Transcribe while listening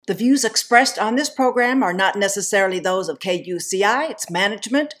The views expressed on this program are not necessarily those of KUCI, its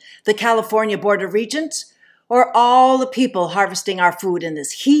management, the California Board of Regents, or all the people harvesting our food in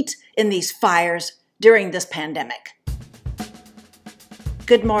this heat, in these fires, during this pandemic.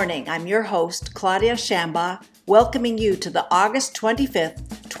 Good morning. I'm your host, Claudia Shamba, welcoming you to the August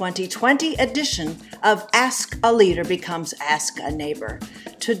 25th, 2020 edition of Ask a Leader Becomes Ask a Neighbor.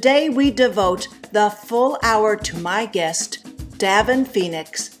 Today we devote the full hour to my guest, Davin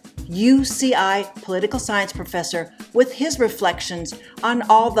Phoenix, UCI political science professor, with his reflections on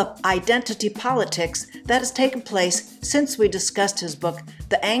all the identity politics that has taken place since we discussed his book,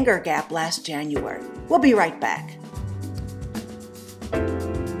 The Anger Gap, last January. We'll be right back.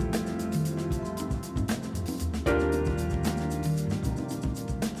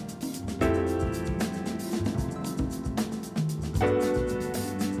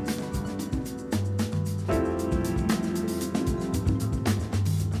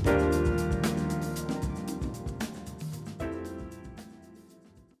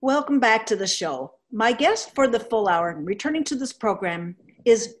 Welcome back to the show. My guest for the full hour, returning to this program,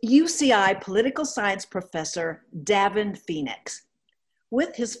 is UCI political science professor Davin Phoenix.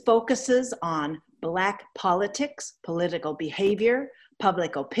 With his focuses on Black politics, political behavior,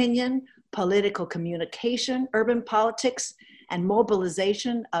 public opinion, political communication, urban politics, and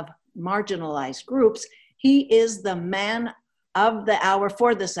mobilization of marginalized groups, he is the man of the hour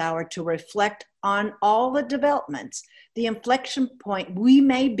for this hour to reflect on all the developments, the inflection point we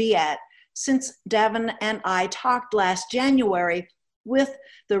may be at since Davin and I talked last January with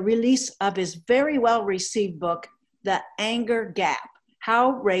the release of his very well-received book, The Anger Gap,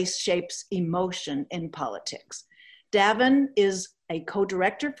 How Race Shapes Emotion in Politics. Davin is a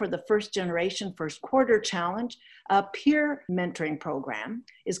co-director for the First Generation First Quarter Challenge, a peer mentoring program,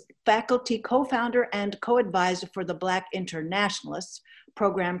 is faculty co-founder and co-advisor for the Black Internationalists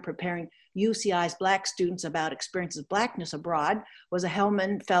program preparing UCI's Black students about experiences of Blackness abroad, was a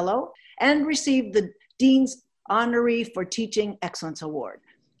Hellman Fellow, and received the Dean's Honoree for Teaching Excellence Award,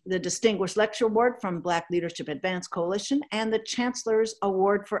 the Distinguished Lecture Award from Black Leadership Advanced Coalition, and the Chancellor's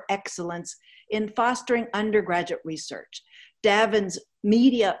Award for Excellence in Fostering Undergraduate Research. Davin's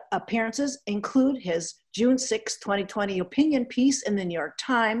media appearances include his June 6, 2020 opinion piece in the New York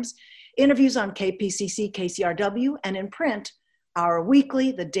Times, interviews on KPCC, KCRW, and in print, our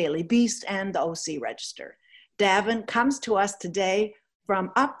weekly, The Daily Beast, and the OC Register. Davin comes to us today from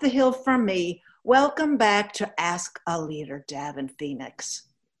up the hill from me. Welcome back to Ask a Leader, Davin Phoenix.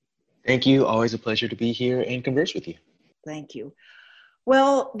 Thank you. Always a pleasure to be here and converse with you. Thank you.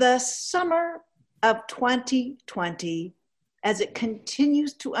 Well, the summer of 2020, as it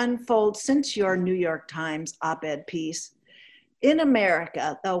continues to unfold since your New York Times op-ed piece, in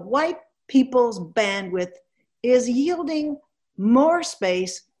America, the white people's bandwidth is yielding more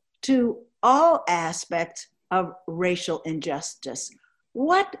space to all aspects of racial injustice.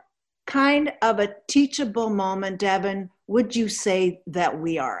 What kind of a teachable moment, Davin, would you say that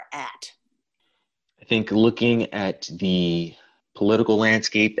we are at? I think looking at the political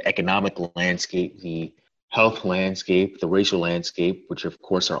landscape, the economic landscape, the health landscape, the racial landscape, which of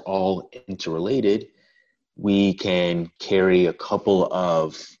course are all interrelated, we can carry a couple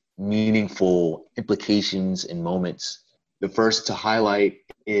of meaningful implications and moments. The first to highlight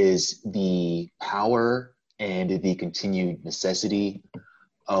is the power and the continued necessity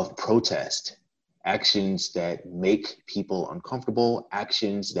of protest, actions that make people uncomfortable,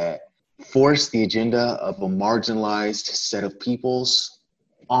 actions that force the agenda of a marginalized set of peoples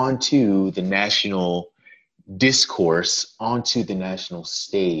onto the national discourse, onto the national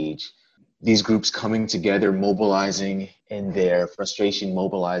stage. These groups coming together, mobilizing in their frustration,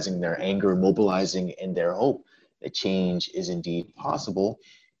 mobilizing their anger, mobilizing in their hope that change is indeed possible,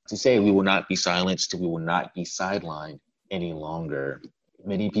 to say we will not be silenced, we will not be sidelined any longer.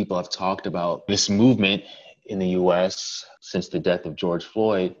 Many people have talked about this movement in the US since the death of George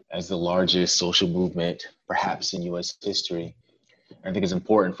Floyd as the largest social movement, perhaps in US history. I think it's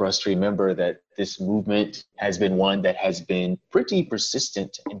important for us to remember that this movement has been one that has been pretty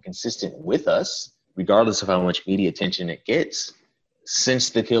persistent and consistent with us, regardless of how much media attention it gets,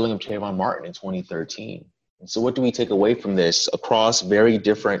 since the killing of Trayvon Martin in 2013. And so what do we take away from this across very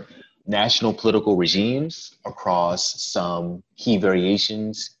different national political regimes, across some key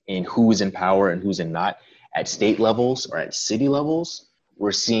variations in who's in power and who's in not at state levels or at city levels?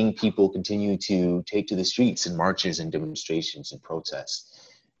 We're seeing people continue to take to the streets in marches and demonstrations and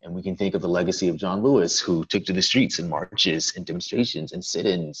protests. And we can think of the legacy of John Lewis, who took to the streets in marches and demonstrations and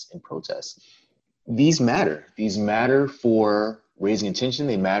sit-ins and protests. These matter for raising attention.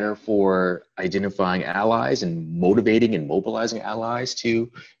 They matter for identifying allies and motivating and mobilizing allies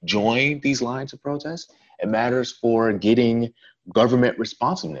to join these lines of protest. It matters for getting government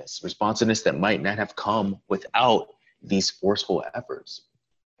responsiveness that might not have come without these forceful efforts.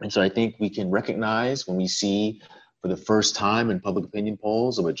 And so I think we can recognize when we see for the first time in public opinion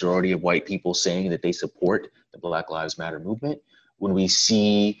polls, a majority of white people saying that they support the Black Lives Matter movement, when we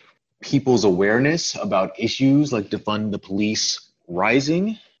see people's awareness about issues like defund the police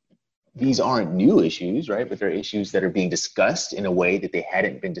rising, these aren't new issues, right? But they're issues that are being discussed in a way that they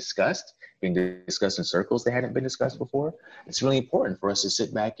hadn't been discussed, being discussed in circles that hadn't been discussed before. It's really important for us to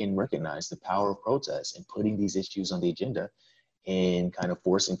sit back and recognize the power of protest and putting these issues on the agenda and kind of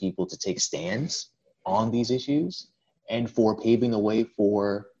forcing people to take stands on these issues and for paving the way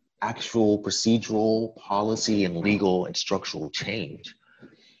for actual procedural, policy, and legal and structural change.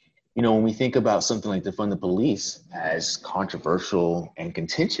 You know, when we think about something like defund the police, as controversial and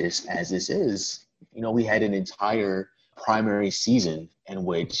contentious as this is, you know, we had an entire primary season in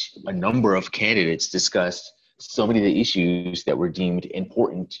which a number of candidates discussed so many of the issues that were deemed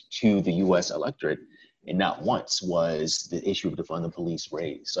important to the US electorate, and not once was the issue of defund the police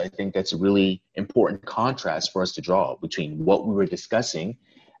raised. So I think that's a really important contrast for us to draw between what we were discussing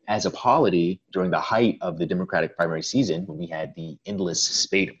as a polity during the height of the Democratic primary season, when we had the endless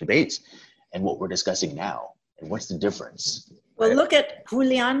spate of debates, and what we're discussing now. And what's the difference? Well, right? Look at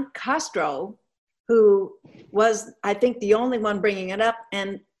Julian Castro, who was, I think, the only one bringing it up.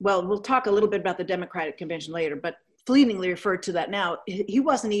 And well, we'll talk a little bit about the Democratic Convention later, but fleetingly referred to that now. He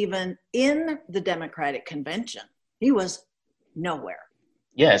wasn't even in the Democratic Convention. He was nowhere.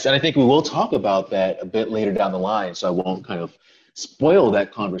 Yes, and I think we will talk about that a bit later down the line, so I won't kind of spoil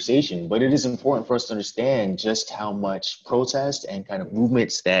that conversation, but it is important for us to understand just how much protest and kind of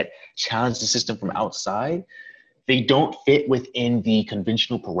movements that challenge the system from outside, they don't fit within the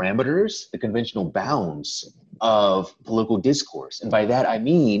conventional parameters, the conventional bounds of political discourse. And by that, I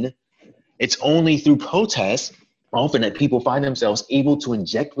mean, it's only through protest often that people find themselves able to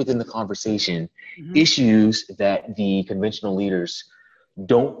inject within the conversation issues that the conventional leaders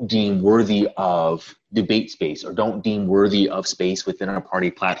don't deem worthy of debate space, or don't deem worthy of space within our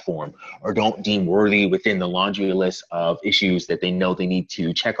party platform, or don't deem worthy within the laundry list of issues that they know they need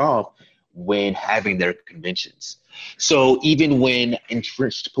to check off when having their conventions. So even when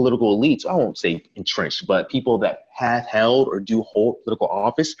entrenched political elites, I won't say entrenched, but people that have held or do hold political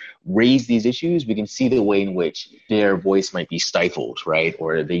office raise these issues, we can see the way in which their voice might be stifled, right?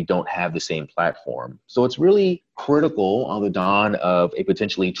 Or they don't have the same platform. So it's really critical on the dawn of a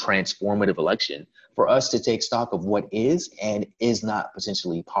potentially transformative election for us to take stock of what is and is not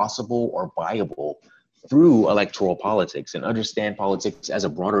potentially possible or viable through electoral politics, and understand politics as a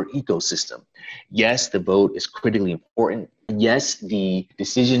broader ecosystem. Yes, the vote is critically important. Yes, the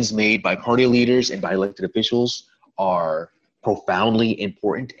decisions made by party leaders and by elected officials are profoundly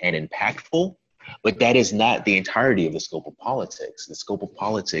important and impactful, but that is not the entirety of the scope of politics. The scope of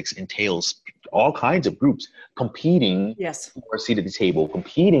politics entails all kinds of groups competing for a seat at the table,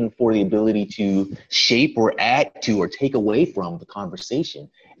 competing for the ability to shape or add to or take away from the conversation.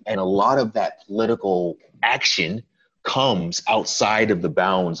 And a lot of that political action comes outside of the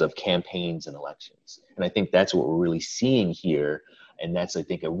bounds of campaigns and elections. And I think that's what we're really seeing here. And that's, I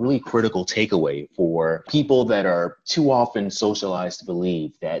think, a really critical takeaway for people that are too often socialized to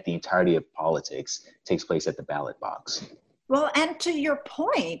believe that the entirety of politics takes place at the ballot box. Well, and to your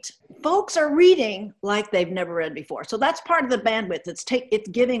point, folks are reading like they've never read before. So that's part of the bandwidth. It's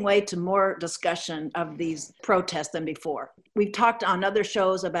giving way to more discussion of these protests than before. We've talked on other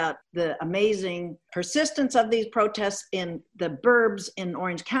shows about the amazing persistence of these protests in the burbs in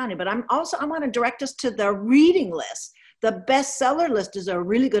Orange County, but I want to direct us to the reading list. The bestseller list is a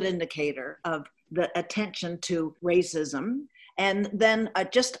really good indicator of the attention to racism. And then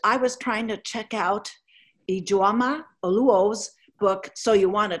I was trying to check out Ijeoma Oluo's book, So You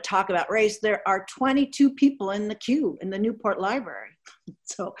Want to Talk About Race. There are 22 people in the queue in the Newport Library.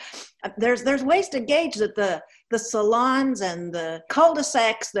 So there's ways to gauge that the salons and the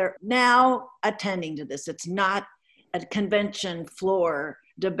cul-de-sacs, they're now attending to this. It's not a convention floor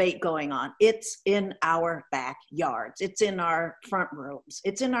debate going on. It's in our backyards. It's in our front rooms.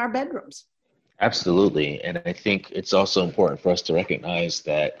 It's in our bedrooms. Absolutely. And I think it's also important for us to recognize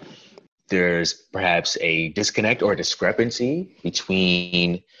that there's perhaps a disconnect or a discrepancy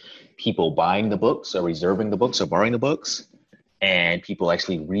between people buying the books or reserving the books or borrowing the books and people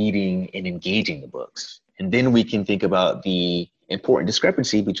actually reading and engaging the books. And then we can think about the important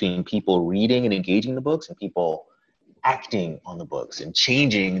discrepancy between people reading and engaging the books and people acting on the books and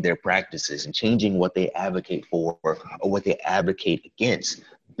changing their practices and changing what they advocate for or what they advocate against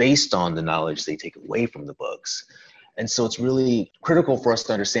based on the knowledge they take away from the books. And so it's really critical for us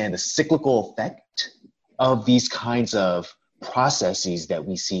to understand the cyclical effect of these kinds of processes that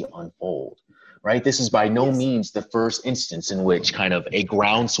we see unfold, right? This is by no means the first instance in which kind of a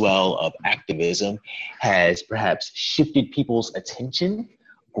groundswell of activism has perhaps shifted people's attention,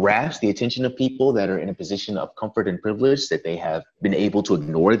 grasped the attention of people that are in a position of comfort and privilege, that they have been able to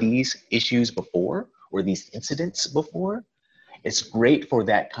ignore these issues before or these incidents before. It's great for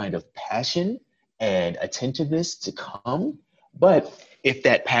that kind of passion and attentiveness to come. But if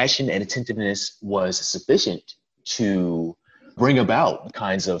that passion and attentiveness was sufficient to bring about the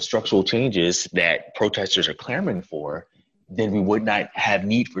kinds of structural changes that protesters are clamoring for, then we would not have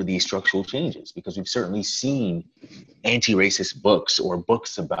need for these structural changes, because we've certainly seen anti-racist books or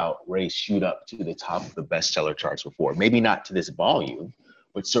books about race shoot up to the top of the bestseller charts before. Maybe not to this volume,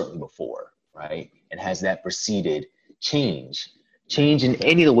 but certainly before, right? And has that preceded change in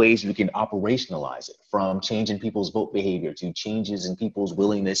any of the ways we can operationalize it, from change in people's vote behavior to changes in people's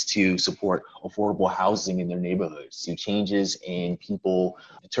willingness to support affordable housing in their neighborhoods, to changes in people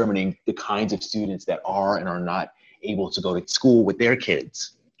determining the kinds of students that are and are not able to go to school with their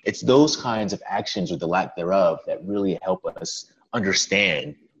kids. It's those kinds of actions or the lack thereof that really help us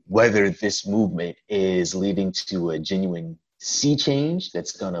understand whether this movement is leading to a genuine sea change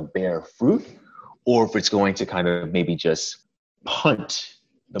that's going to bear fruit, or if it's going to kind of maybe just punt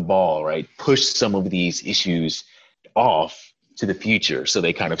the ball, right? Push some of these issues off to the future so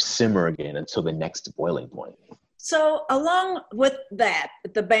they kind of simmer again until the next boiling point. So along with that,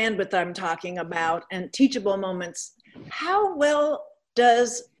 the bandwidth I'm talking about and teachable moments, how well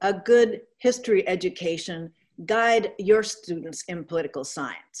does a good history education guide your students in political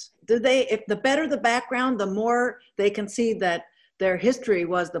science? Do they, if the better the background, the more they can see that their history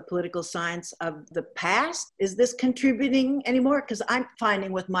was the political science of the past? Is this contributing anymore? Because I'm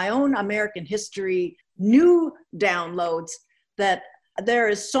finding with my own American history new downloads that there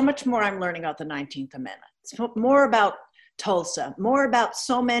is so much more I'm learning about the 19th Amendment. It's more about Tulsa, more about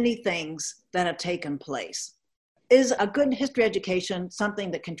so many things that have taken place. Is a good history education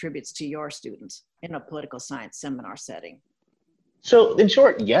something that contributes to your students in a political science seminar setting? So in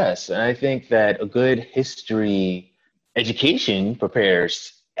short, yes. And I think that a good history education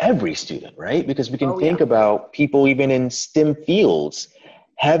prepares every student, right? Because we can think about people even in STEM fields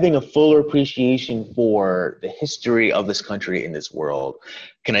having a fuller appreciation for the history of this country and this world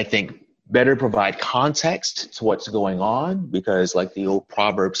can, I think, better provide context to what's going on, because like the old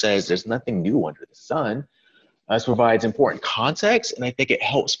proverb says, there's nothing new under the sun. This provides important context, and I think it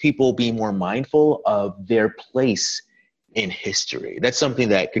helps people be more mindful of their place in history. That's something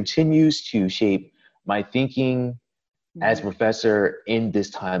that continues to shape my thinking as a professor in this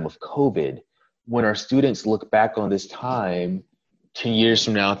time of COVID. When our students look back on this time 10 years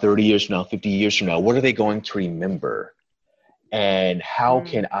from now, 30 years from now, 50 years from now, what are they going to remember? And how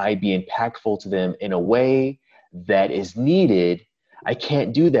can I be impactful to them in a way that is needed? I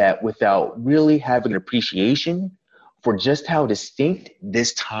can't do that without really having an appreciation for just how distinct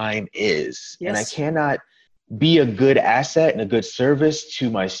this time is. Yes. And I cannot be a good asset and a good service to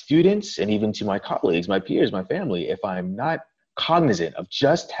my students and even to my colleagues, my peers, my family, if I'm not cognizant of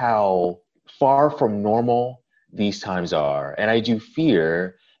just how far from normal these times are. And I do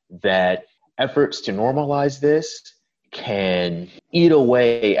fear that efforts to normalize this can eat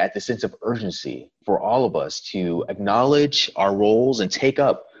away at the sense of urgency for all of us to acknowledge our roles and take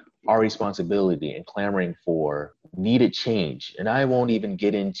up our responsibility in clamoring for needed change. And I won't even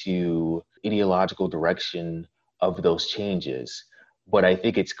get into ideological direction of those changes, but I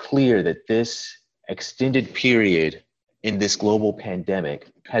think it's clear that this extended period in this global pandemic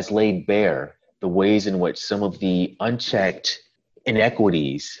has laid bare the ways in which some of the unchecked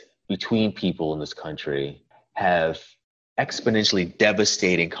inequities between people in this country have exponentially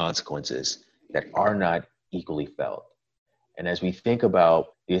devastating consequences that are not equally felt. And as we think about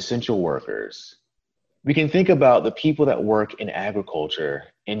the essential workers, we can think about the people that work in agriculture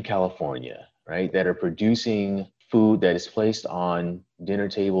in California, right, that are producing food that is placed on dinner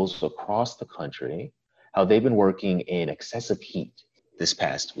tables across the country, how they've been working in excessive heat this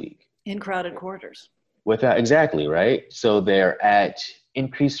past week. In crowded quarters. Exactly, right? So they're at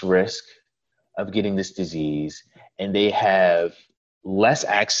increased risk of getting this disease, and they have less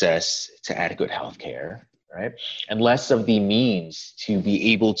access to adequate health care, right? And less of the means to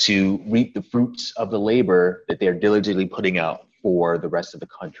be able to reap the fruits of the labor that they're diligently putting out for the rest of the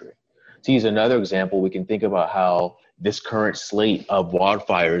country. To use another example, we can think about how this current slate of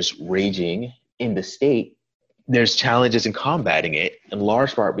wildfires raging in the state there's challenges in combating it, in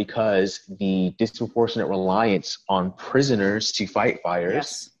large part because the disproportionate reliance on prisoners to fight fires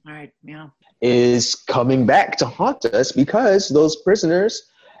Yes. All right. Yeah. is coming back to haunt us because those prisoners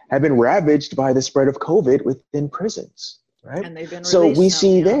have been ravaged by the spread of COVID within prisons, right? And they've been So we released now,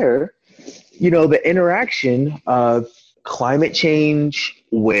 see yeah. there, the interaction of climate change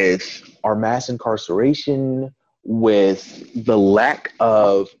with our mass incarceration, with the lack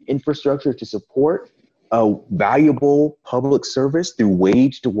of infrastructure to support a valuable public service through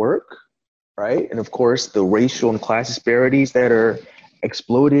waged work, right? And of course, the racial and class disparities that are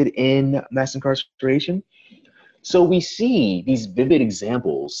exploded in mass incarceration. So we see these vivid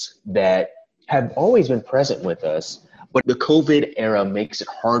examples that have always been present with us, but the COVID era makes it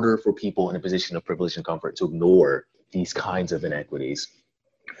harder for people in a position of privilege and comfort to ignore these kinds of inequities.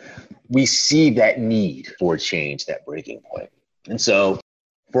 We see that need for change, that breaking point. And so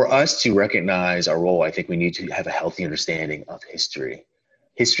for us to recognize our role, I think we need to have a healthy understanding of history.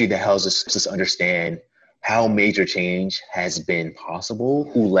 History that helps us understand how major change has been possible,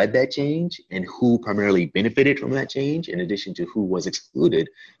 who led that change, and who primarily benefited from that change, in addition to who was excluded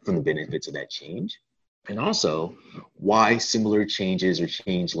from the benefits of that change. And also why similar changes or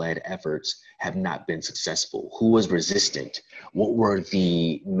change-led efforts have not been successful. Who was resistant? What were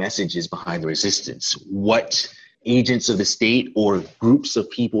the messages behind the resistance? What agents of the state or groups of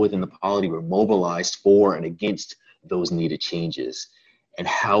people within the polity were mobilized for and against those needed changes? And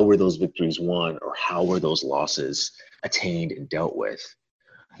how were those victories won, or how were those losses attained and dealt with?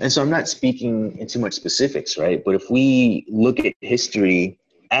 And so I'm not speaking in too much specifics, right? But if we look at history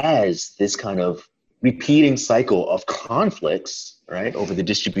as this kind of repeating cycle of conflicts, right, over the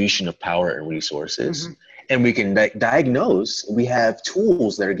distribution of power and resources, and we can diagnose, we have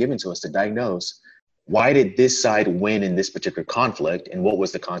tools that are given to us to diagnose, why did this side win in this particular conflict, and what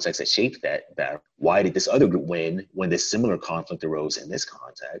was the context that shaped that battle? Why did this other group win when this similar conflict arose in this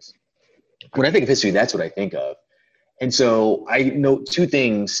context? When I think of history, that's what I think of. And so I note two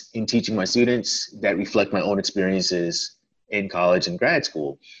things in teaching my students that reflect my own experiences in college and grad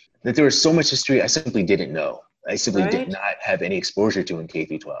school, that there was so much history I simply didn't know. I simply did not have any exposure to in K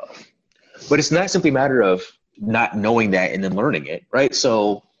through 12. But it's not simply a matter of not knowing that and then learning it, right?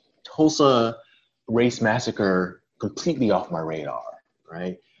 So Tulsa race massacre, completely off my radar,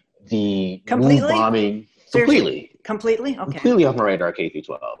 right? The MOVE bombing, completely okay, completely off my radar, K through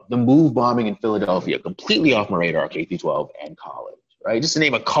 12. The MOVE bombing in Philadelphia, completely off my radar, K through 12 and college, right? Just to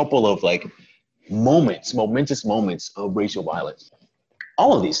name a couple of like momentous moments of racial violence.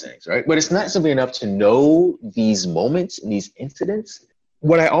 All of these things, right? But it's not simply enough to know these moments and these incidents.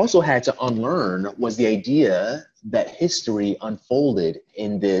 What I also had to unlearn was the idea that history unfolded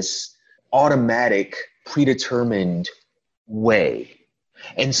in this automatic, predetermined way.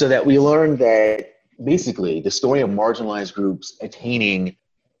 And so that we learned that basically the story of marginalized groups attaining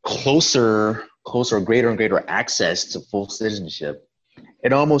greater and greater access to full citizenship,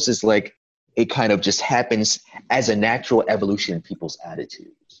 it almost is like it kind of just happens as a natural evolution in people's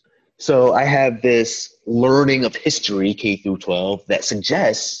attitudes. So I have this learning of history, K through 12, that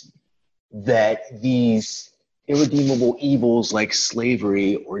suggests that these irredeemable evils like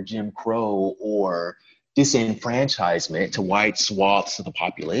slavery or Jim Crow or disenfranchisement to wide swaths of the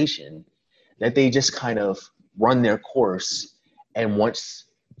population, that they just kind of run their course. And once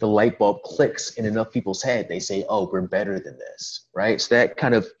the light bulb clicks in enough people's head, they say, oh, we're better than this, right? So that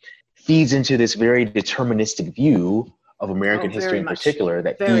kind of feeds into this very deterministic view of American history in particular,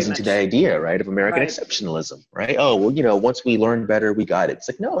 that feeds into the idea, right, of American exceptionalism, right? Oh, well, once we learn better, we got it. It's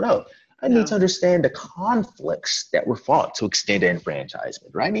like, no. I need to understand the conflicts that were fought to extend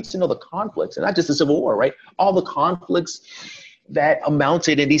enfranchisement, right? I need to know the conflicts, and not just the Civil War, right? All the conflicts that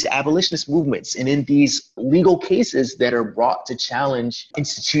amounted in these abolitionist movements and in these legal cases that are brought to challenge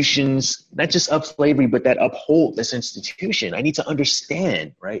institutions, not just of slavery, but that uphold this institution. I need to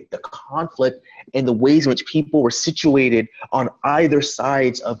understand, right, the conflict and the ways in which people were situated on either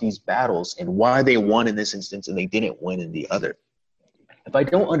sides of these battles and why they won in this instance and they didn't win in the other. If I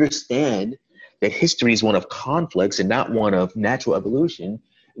don't understand that history is one of conflicts and not one of natural evolution,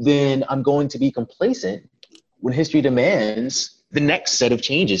 then I'm going to be complacent when history demands the next set of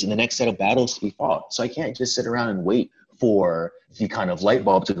changes and the next set of battles to be fought. So I can't just sit around and wait for the kind of light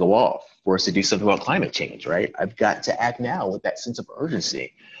bulb to go off for us to do something about climate change, right? I've got to act now with that sense of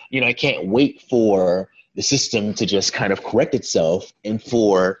urgency. I can't wait for the system to just kind of correct itself and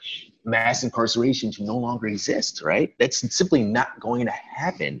for mass incarceration to no longer exist, right? That's simply not going to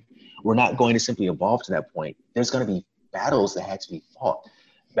happen. We're not going to simply evolve to that point. There's going to be battles that have to be fought,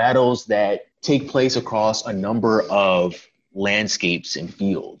 battles that take place across a number of landscapes and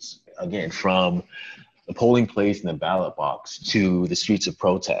fields. Again, from the polling place and the ballot box, to the streets of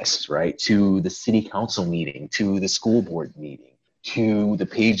protests, right? To the city council meeting, to the school board meeting, to the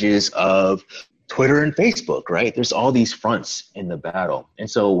pages of Twitter and Facebook, right? There's all these fronts in the battle. And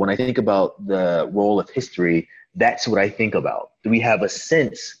so when I think about the role of history, that's what I think about. Do we have a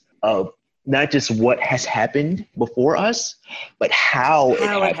sense of not just what has happened before us, but how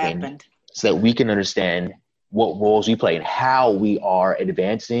it happened, so that we can understand what roles we play and how we are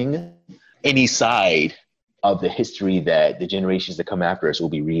advancing any side of the history that the generations that come after us will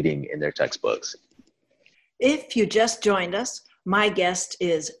be reading in their textbooks. If you just joined us, my guest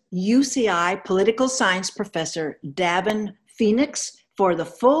is UCI political science professor Davin Phoenix for the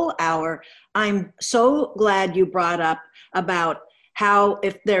full hour. I'm so glad you brought up about how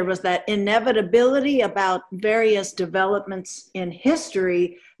if there was that inevitability about various developments in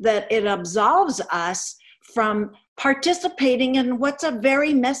history, that it absolves us from participating in what's a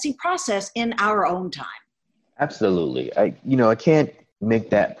very messy process in our own time. Absolutely. I can't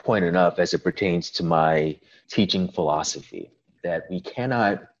make that point enough as it pertains to my teaching philosophy, that we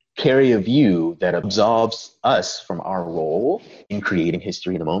cannot carry a view that absolves us from our role in creating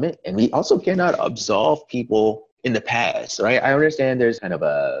history in the moment. And we also cannot absolve people in the past, right? I understand there's kind of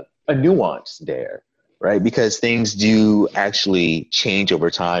a nuance there, right? Because things do actually change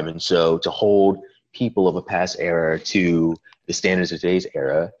over time. And so to hold people of a past era to the standards of today's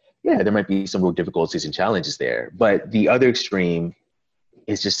era, yeah, there might be some real difficulties and challenges there. But the other extreme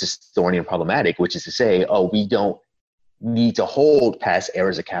is just as thorny and problematic, which is to say, oh, we don't need to hold past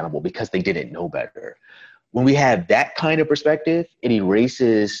eras accountable because they didn't know better. When we have that kind of perspective, it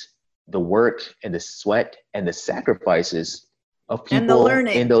erases the work and the sweat and the sacrifices of people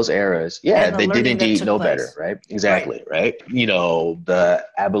in those eras. Yeah, they did indeed know better, right? Exactly, right? The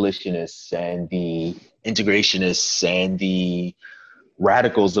abolitionists and the integrationists and the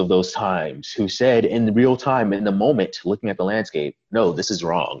radicals of those times who said in real time, in the moment, looking at the landscape, no, this is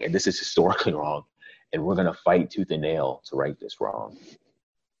wrong and this is historically wrong. And we're going to fight tooth and nail to right this wrong.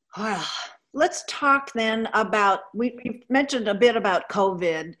 Well, let's talk then about, we've mentioned a bit about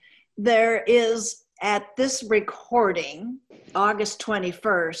COVID. There is, at this recording, August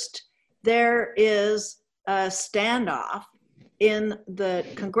 21st, there is a standoff in the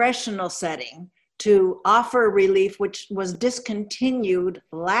congressional setting to offer relief, which was discontinued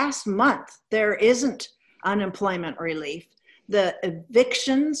last month. There isn't unemployment relief. The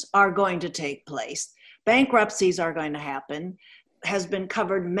evictions are going to take place. Bankruptcies are going to happen. Has been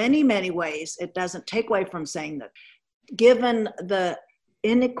covered many, many ways. It doesn't take away from saying that given the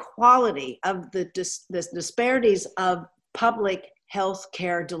inequality of the disparities of public health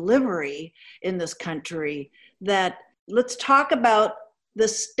care delivery in this country, that let's talk about the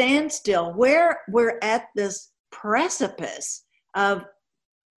standstill, where we're at this precipice of,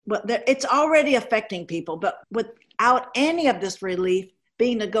 well, it's already affecting people, but without any of this relief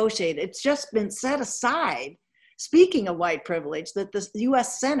being negotiated, it's just been set aside. Speaking of white privilege, that the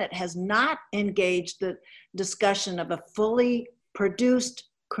US Senate has not engaged the discussion of a fully produced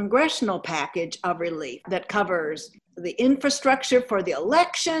congressional package of relief that covers the infrastructure for the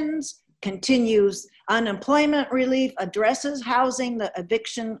elections, continues unemployment relief, addresses housing, the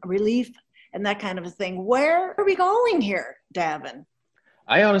eviction relief, and that kind of a thing. Where are we going here, Davin?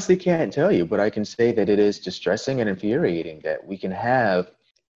 I honestly can't tell you, but I can say that it is distressing and infuriating that we can have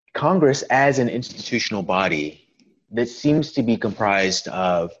Congress as an institutional body that seems to be comprised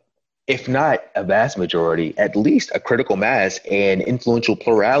of, if not a vast majority, at least a critical mass and influential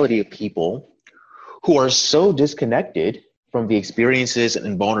plurality of people who are so disconnected from the experiences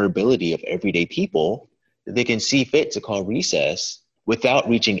and vulnerability of everyday people that they can see fit to call recess without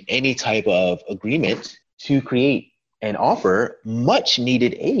reaching any type of agreement to create and offer much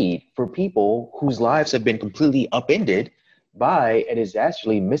needed aid for people whose lives have been completely upended by a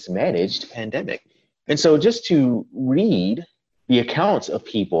disastrously mismanaged pandemic. And so just to read the accounts of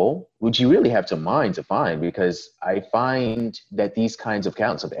people, which you really have to mind to find, because I find that these kinds of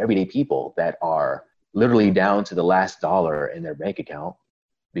accounts of everyday people that are literally down to the last dollar in their bank account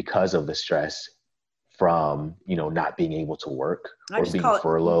because of the stress from, not being able to work or being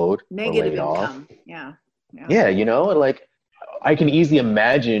furloughed or laid off. Yeah. I can easily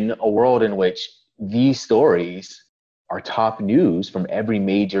imagine a world in which these stories are top news from every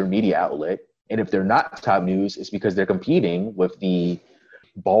major media outlet. And if they're not top news, it's because they're competing with the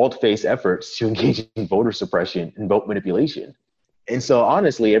bald-faced efforts to engage in voter suppression and vote manipulation. And so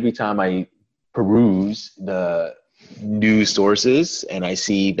honestly, every time I peruse the news sources and I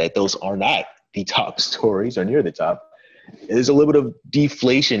see that those are not the top stories or near the top, there's a little bit of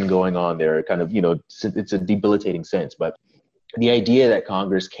deflation going on there. Kind of, it's a debilitating sense. But the idea that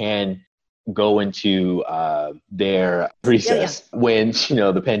Congress can go into their recess when,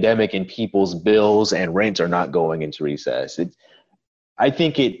 the pandemic and people's bills and rent are not going into recess. I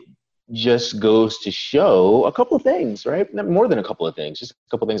think it just goes to show a couple of things, right? More than a couple of things, just a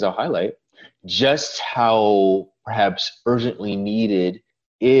couple of things I'll highlight. Just how perhaps urgently needed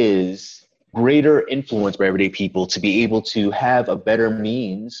is greater influence by everyday people to be able to have a better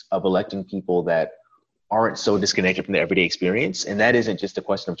means of electing people that aren't so disconnected from the everyday experience. And that isn't just a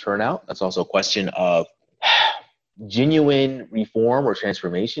question of turnout. That's also a question of genuine reform or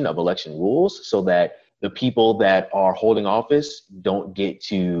transformation of election rules so that the people that are holding office don't get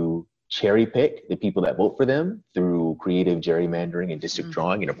to cherry pick the people that vote for them through creative gerrymandering and district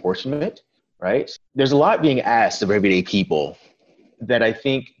drawing and apportionment, right? There's a lot being asked of everyday people that I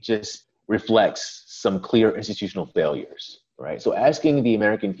think just reflects some clear institutional failures, right? So asking the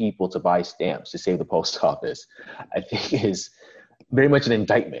American people to buy stamps to save the post office, I think is very much an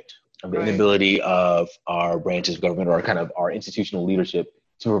indictment of the inability of our branches of government or kind of our institutional leadership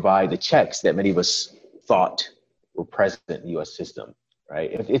to provide the checks that many of us thought were present in the U.S. system,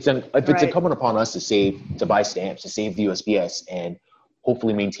 right? If it's incumbent upon us to buy stamps, to save the USPS, and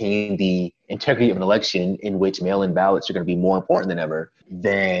hopefully maintain the integrity of an election in which mail-in ballots are going to be more important than ever,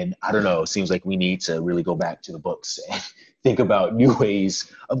 then I don't know, it seems like we need to really go back to the books and think about new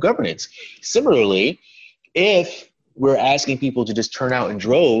ways of governance. Similarly, if we're asking people to just turn out in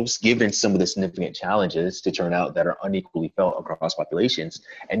droves, given some of the significant challenges to turn out that are unequally felt across populations,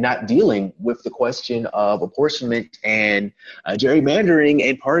 and not dealing with the question of apportionment and gerrymandering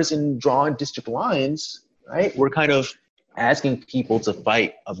and partisan drawn district lines, right? We're kind of asking people to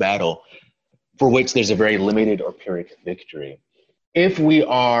fight a battle for which there's a very limited or pyrrhic victory. If we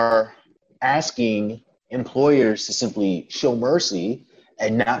are asking employers to simply show mercy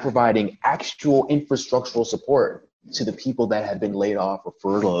and not providing actual infrastructural support to the people that have been laid off or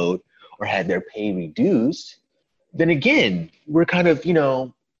furloughed or had their pay reduced, then again, we're kind of,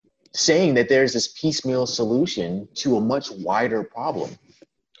 saying that there's this piecemeal solution to a much wider problem.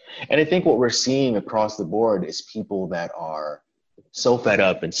 And I think what we're seeing across the board is people that are so fed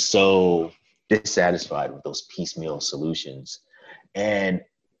up and so dissatisfied with those piecemeal solutions. And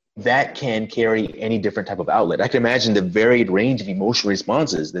that can carry any different type of outlet. I can imagine the varied range of emotional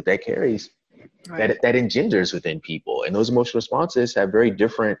responses that carries, that engenders within people. And those emotional responses have very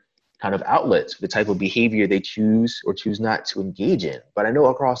different kind of outlets for the type of behavior they choose or choose not to engage in. But I know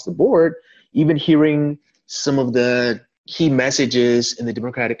across the board, even hearing some of the key messages in the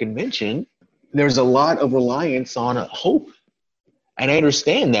Democratic Convention, there's a lot of reliance on hope. And I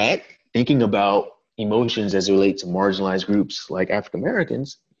understand that, thinking about emotions as it relates to marginalized groups like African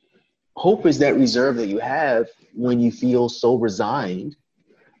Americans, hope is that reserve that you have when you feel so resigned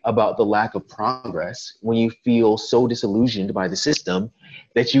about the lack of progress, when you feel so disillusioned by the system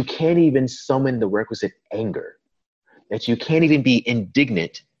that you can't even summon the requisite anger, that you can't even be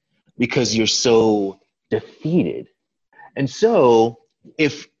indignant because you're so defeated. And so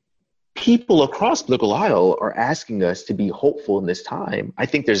if people across the political aisle are asking us to be hopeful in this time, I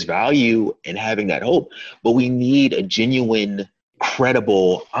think there's value in having that hope, but we need a genuine,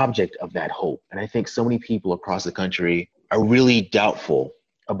 credible object of that hope. And I think so many people across the country are really doubtful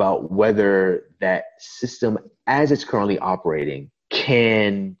about whether that system as it's currently operating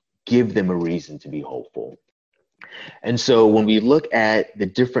can give them a reason to be hopeful. And so when we look at the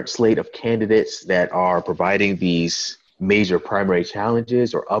different slate of candidates that are providing these major primary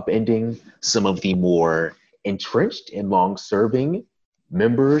challenges or upending some of the more entrenched and long-serving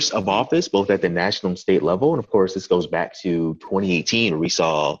members of office, both at the national and state level. And of course, this goes back to 2018, where we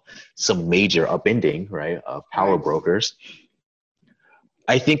saw some major upending, right, of power brokers.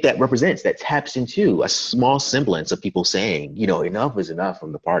 I think that taps into a small semblance of people saying, enough is enough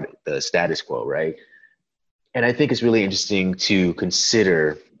from the status quo, right? And I think it's really interesting to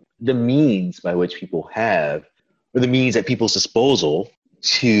consider the means by which people have, or the means at people's disposal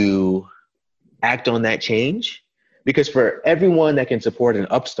to act on that change. Because for everyone that can support an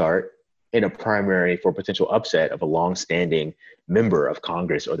upstart in a primary for potential upset of a longstanding member of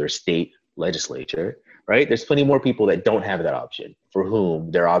Congress or their state legislature, right? There's plenty more people that don't have that option, for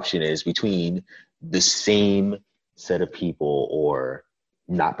whom their option is between the same set of people or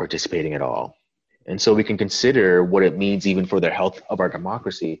not participating at all. And so we can consider what it means even for the health of our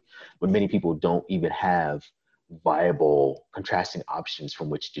democracy when many people don't even have viable contrasting options from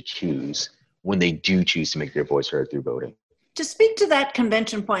which to choose when they do choose to make their voice heard through voting. To speak to that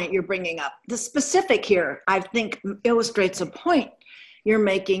convention point you're bringing up, the specific here, I think, illustrates a point you're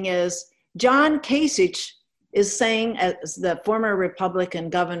making is John Kasich is saying, as the former Republican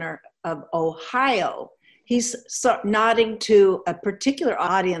governor of Ohio, he's nodding to a particular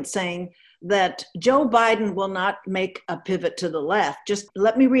audience saying, that Joe Biden will not make a pivot to the left. Just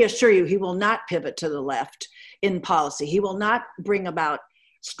let me reassure you, he will not pivot to the left in policy. He will not bring about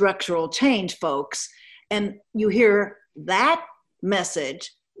structural change, folks. And you hear that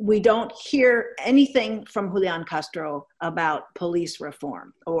message. We don't hear anything from Julian Castro about police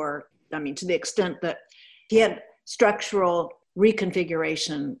reform, or, I mean, to the extent that he had structural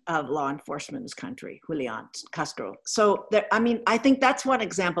reconfiguration of law enforcement in this country, Julian Castro. So, I think that's one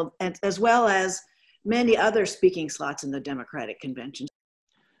example, as well as many other speaking slots in the Democratic convention.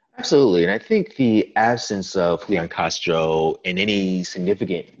 Absolutely. And I think the absence of Julian Castro in any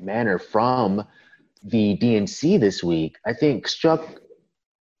significant manner from the DNC this week, I think struck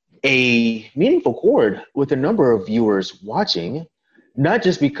a meaningful chord with a number of viewers watching, not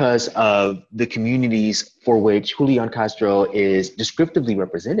just because of the communities for which Julian Castro is descriptively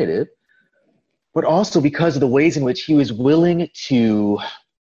representative, but also because of the ways in which he was willing to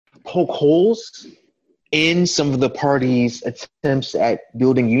poke holes in some of the party's attempts at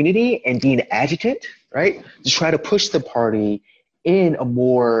building unity and being an adjutant, right? To try to push the party in a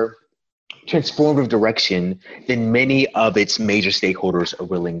more transformative direction than many of its major stakeholders are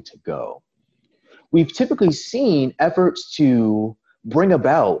willing to go. We've typically seen efforts to bring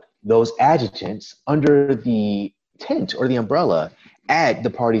about those adjutants under the tent or the umbrella at the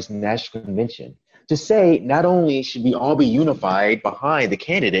party's national convention to say, not only should we all be unified behind the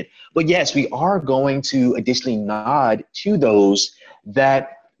candidate, but yes, we are going to additionally nod to those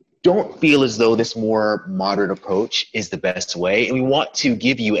that don't feel as though this more moderate approach is the best way. And we want to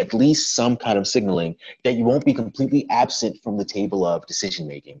give you at least some kind of signaling that you won't be completely absent from the table of decision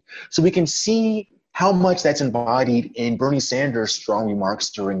making. So we can see how much that's embodied in Bernie Sanders' strong remarks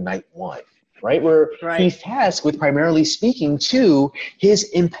during night one, right? Where he's tasked with primarily speaking to his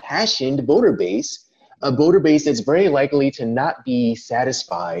impassioned voter base, a voter base that's very likely to not be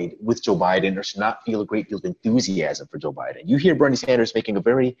satisfied with Joe Biden or should not feel a great deal of enthusiasm for Joe Biden. You hear Bernie Sanders making a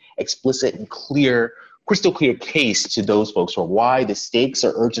very explicit and clear, crystal clear case to those folks for why the stakes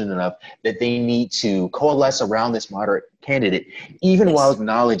are urgent enough that they need to coalesce around this moderate candidate, even while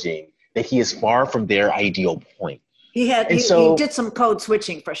acknowledging that he is far from their ideal point. He did some code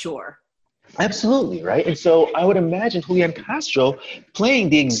switching for sure. Absolutely, right? And so I would imagine Julian Castro playing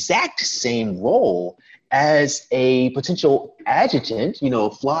the exact same role as a potential adjutant,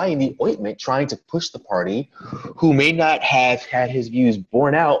 fly in the ointment, trying to push the party, who may not have had his views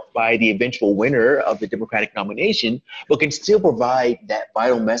borne out by the eventual winner of the Democratic nomination, but can still provide that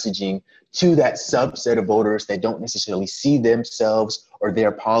vital messaging to that subset of voters that don't necessarily see themselves or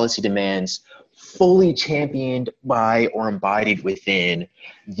their policy demands fully championed by or embodied within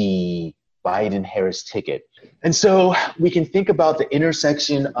the Biden-Harris ticket. And so we can think about the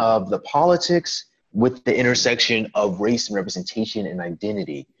intersection of the politics with the intersection of race and representation and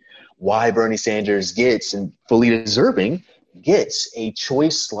identity. Why Bernie Sanders gets, and fully deserving, gets a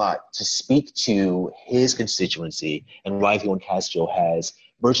choice slot to speak to his constituency, and why Julian Castro has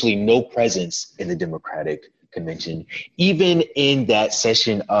virtually no presence in the Democratic convention, even in that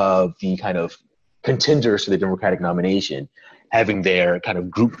session of the kind of contenders for the Democratic nomination, having their kind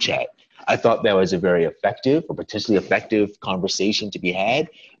of group chat. I thought that was a very effective or potentially effective conversation to be had,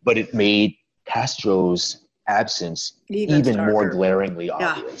 but it made Castro's absence even more glaringly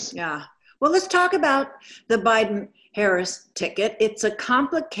obvious. Yeah. Well, let's talk about the Biden-Harris ticket. It's a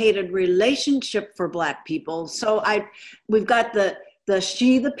complicated relationship for Black people. So we've got the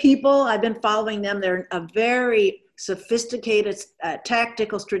She the People. I've been following them. They're a very sophisticated,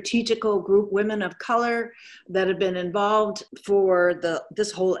 tactical, strategical group, women of color that have been involved for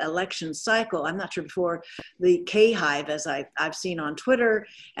this whole election cycle. I'm not sure before the K-Hive, as I've seen on Twitter,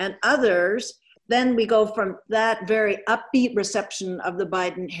 and others. Then we go from that very upbeat reception of the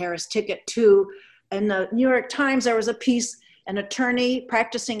Biden-Harris ticket to, in the New York Times, there was a piece, an attorney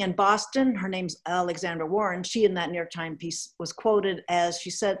practicing in Boston, her name's Alexandra Warren, she in that New York Times piece was quoted as, she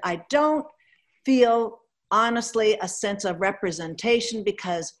said, "I don't feel honestly a sense of representation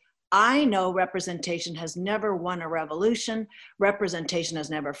because I know representation has never won a revolution. Representation has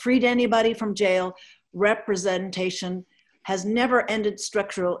never freed anybody from jail. Representation has never ended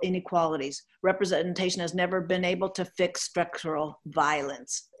structural inequalities. Representation has never been able to fix structural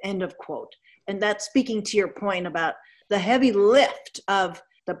violence," end of quote. And that's speaking to your point about the heavy lift of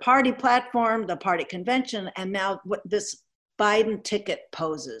the party platform, the party convention, and now what this Biden ticket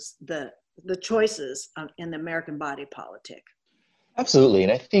poses, the choices in the American body politic. Absolutely.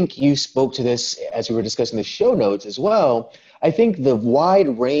 And I think you spoke to this as we were discussing the show notes as well. I think the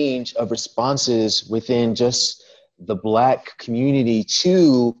wide range of responses within just the Black community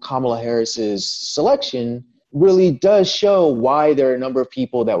to Kamala Harris's selection really does show why there are a number of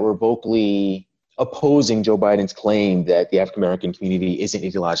people that were vocally opposing Joe Biden's claim that the African American community isn't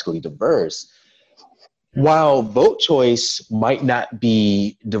ideologically diverse. While vote choice might not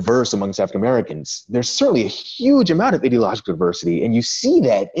be diverse amongst African Americans, there's certainly a huge amount of ideological diversity. And you see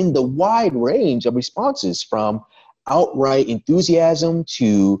that in the wide range of responses, from outright enthusiasm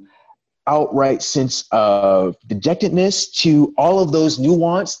to outright sense of dejectedness to all of those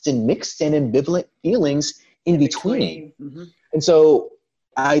nuanced and mixed and ambivalent feelings in between. Mm-hmm. And so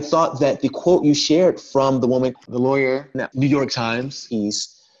I thought that the quote you shared from the woman, the lawyer, New York Times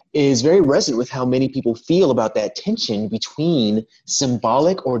piece, is very resonant with how many people feel about that tension between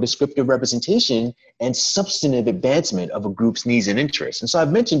symbolic or descriptive representation and substantive advancement of a group's needs and interests. And so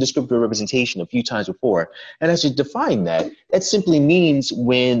I've mentioned descriptive representation a few times before, and I should define that. That simply means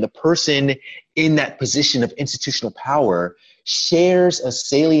when the person in that position of institutional power shares a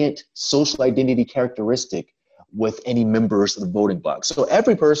salient social identity characteristic with any members of the voting bloc. So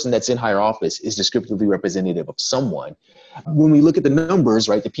every person that's in higher office is descriptively representative of someone. When we look at the numbers,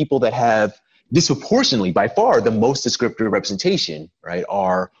 right, the people that have disproportionately, by far, the most descriptive representation, right,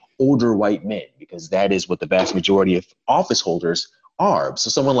 are older white men, because that is what the vast majority of office holders are. So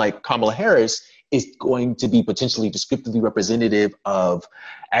someone like Kamala Harris is going to be potentially descriptively representative of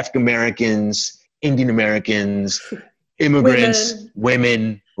African Americans, Indian Americans, immigrants,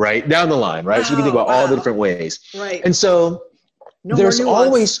 women, right, down the line, right? So we can think about all the different ways. Right. And so there's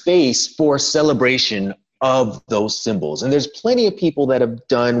always space for celebration of those symbols. And there's plenty of people that have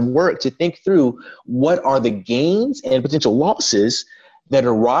done work to think through what are the gains and potential losses that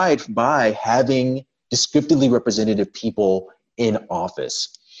arrive by having descriptively representative people in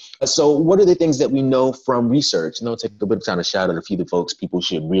office. So what are the things that we know from research? And I'll take a bit of time to shout out a few of the folks people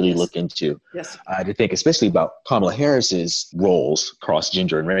should really look into to think, especially about Kamala Harris's roles across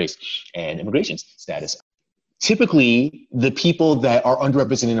gender and race and immigration status. Typically, the people that are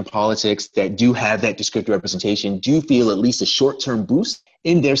underrepresented in politics that do have that descriptive representation do feel at least a short-term boost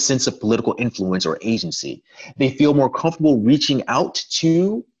in their sense of political influence or agency. They feel more comfortable reaching out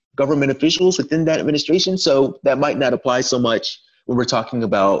to government officials within that administration. So that might not apply so much when we're talking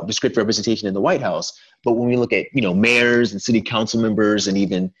about descriptive representation in the White House. But when we look at, mayors and city council members and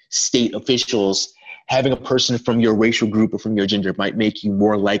even state officials, having a person from your racial group or from your gender might make you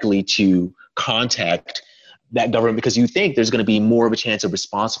more likely to contact that government because you think there's going to be more of a chance of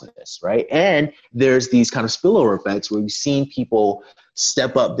responsiveness, right? And there's these kind of spillover effects where we've seen people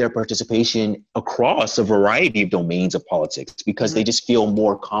step up their participation across a variety of domains of politics because they just feel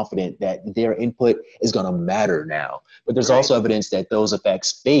more confident that their input is going to matter now. But there's also evidence that those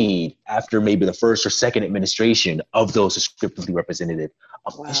effects fade after maybe the first or second administration of those descriptively representative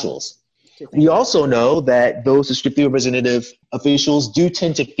officials. We also know that those descriptively representative officials do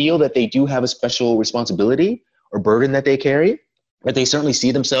tend to feel that they do have a special responsibility or burden that they carry, that they certainly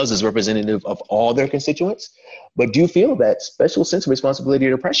see themselves as representative of all their constituents, but do feel that special sense of responsibility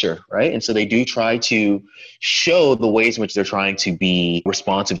or pressure, right? And so they do try to show the ways in which they're trying to be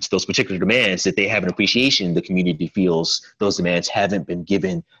responsive to those particular demands, that they have an appreciation the community feels those demands haven't been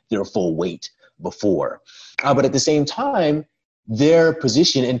given their full weight before. But at the same time, their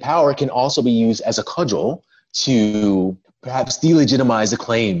position in power can also be used as a cudgel to perhaps delegitimize the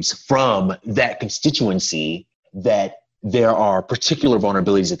claims from that constituency that there are particular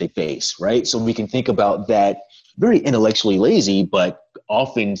vulnerabilities that they face, right? So we can think about that very intellectually lazy, but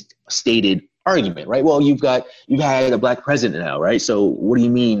often stated argument, right? Well, you've had a black president now, right? So what do you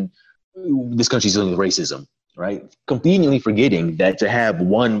mean this country's dealing with racism, right? Conveniently forgetting that to have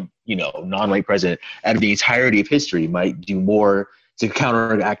one, non-white president out of the entirety of history might do more to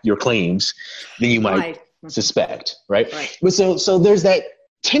counteract your claims than you might suspect, right? But so there's that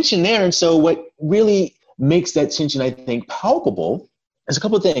tension there. And so what really makes that tension, I think, palpable is a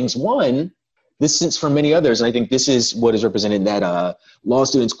couple of things. One, this sense from many others, and I think this is what is represented in that law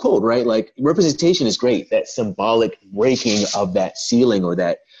student's quote, right? Like, representation is great, that symbolic breaking of that ceiling or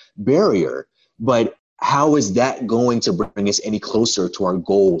that barrier, but how is that going to bring us any closer to our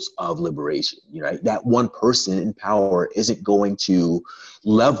goals of liberation? Right? That one person in power isn't going to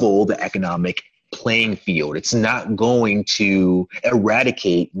level the economic playing field. It's not going to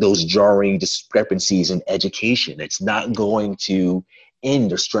eradicate those jarring discrepancies in education. It's not going to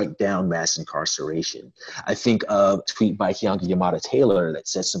end or strike down mass incarceration. I think of a tweet by Keonka Yamada Taylor that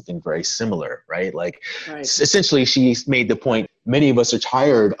says something very similar, right? Essentially she made the point, many of us are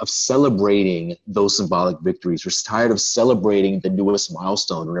tired of celebrating those symbolic victories. We're tired of celebrating the newest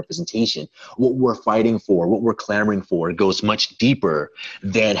milestone in representation. What we're fighting for, what we're clamoring for goes much deeper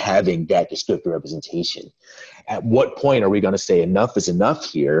than having that descriptive representation. At what point are we going to say enough is enough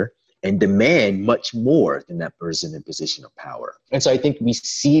here and demand much more than that person in position of power. And so I think we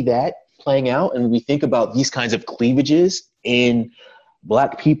see that playing out, and we think about these kinds of cleavages in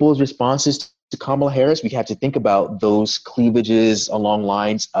Black people's responses to Kamala Harris. We have to think about those cleavages along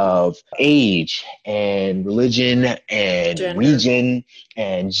lines of age and religion and region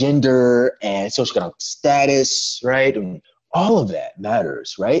and gender and socioeconomic status, right? And all of that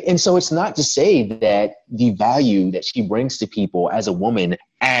matters, right? And so it's not to say that the value that she brings to people as a woman,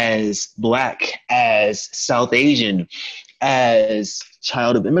 as Black, as South Asian, as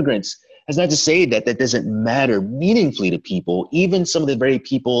child of immigrants, that's not to say that that doesn't matter meaningfully to people, even some of the very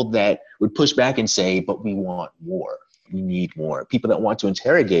people that would push back and say, but we want more. We need more. People that want to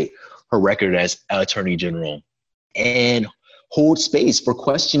interrogate her record as Attorney General and hold space for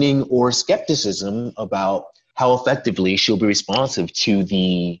questioning or skepticism about how effectively she'll be responsive to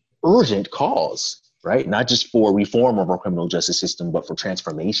the urgent cause, right? Not just for reform of our criminal justice system, but for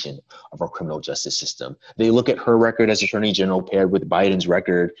transformation of our criminal justice system. They look at her record as Attorney General paired with Biden's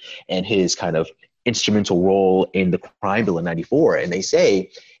record and his kind of instrumental role in the crime bill in 94. And they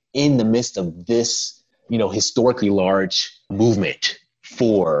say, in the midst of this, historically large movement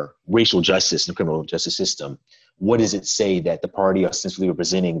for racial justice in the criminal justice system, what does it say that the party ostensibly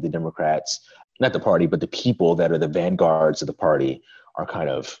representing the Democrats, not the party, but the people that are the vanguards of the party, are kind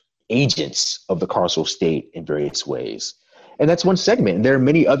of agents of the carceral state in various ways? And that's one segment. And there are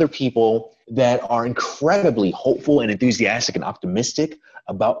many other people that are incredibly hopeful and enthusiastic and optimistic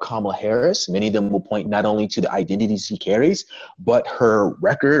about Kamala Harris. Many of them will point not only to the identities she carries, but her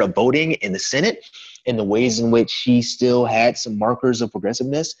record of voting in the Senate and the ways in which she still had some markers of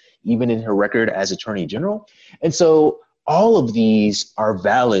progressiveness, even in her record as Attorney General. And so all of these are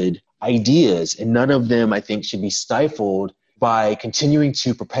valid ideas, and none of them, I think, should be stifled by continuing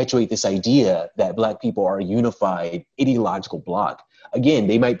to perpetuate this idea that Black people are a unified ideological bloc. Again,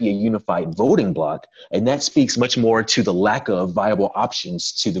 they might be a unified voting bloc, and that speaks much more to the lack of viable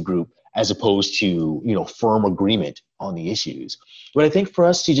options to the group as opposed to, firm agreement on the issues. But I think for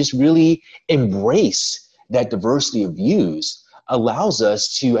us to just really embrace that diversity of views allows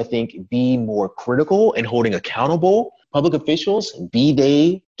us to, I think, be more critical and holding accountable public officials, be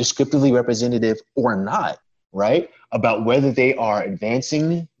they descriptively representative or not, right? About whether they are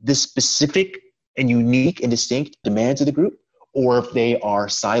advancing the specific and unique and distinct demands of the group, or if they are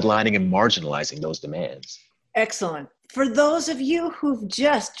sidelining and marginalizing those demands. Excellent. For those of you who've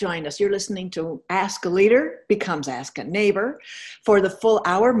just joined us, you're listening to Ask a Leader Becomes Ask a Neighbor. For the full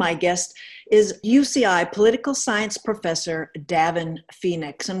hour, my guest is UCI political science professor Davin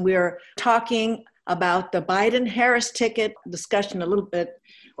Phoenix, and we're talking about the Biden-Harris ticket discussion a little bit,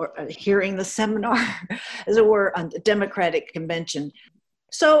 or hearing the seminar, as it were, on the Democratic convention.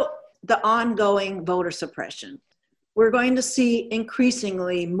 So the ongoing voter suppression, we're going to see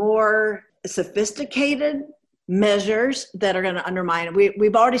increasingly more sophisticated measures that are going to undermine it.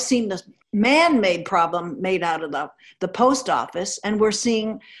 We've already seen this man-made problem made out of the post office, and we're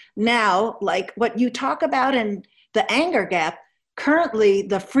seeing now, like what you talk about in the anger gap, currently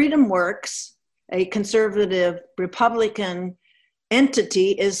the Freedom Works, a conservative Republican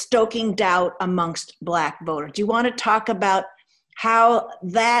entity, is stoking doubt amongst Black voters. Do you want to talk about how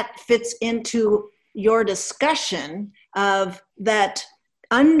that fits into your discussion of that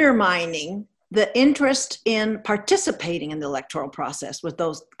undermining the interest in participating in the electoral process with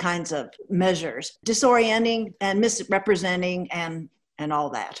those kinds of measures, disorienting and misrepresenting and all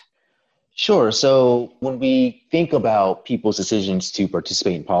that? Sure. So when we think about people's decisions to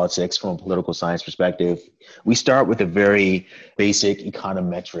participate in politics from a political science perspective, we start with a very basic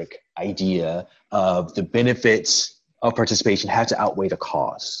econometric idea of the benefits of participation have to outweigh the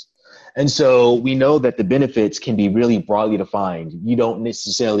costs. And so we know that the benefits can be really broadly defined. You don't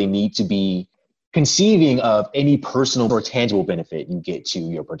necessarily need to be conceiving of any personal or tangible benefit you get to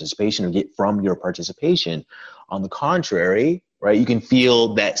your participation or get from your participation. On the contrary, right, you can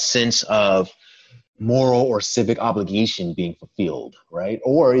feel that sense of moral or civic obligation being fulfilled, right?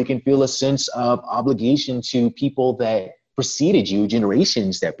 Or you can feel a sense of obligation to people that preceded you,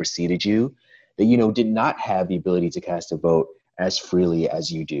 generations that preceded you, that, did not have the ability to cast a vote as freely as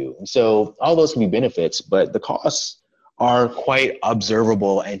you do. And so all those can be benefits, but the costs are quite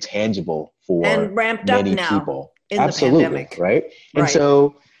observable and tangible for and ramped many up now people. In Absolutely, the pandemic. Right? And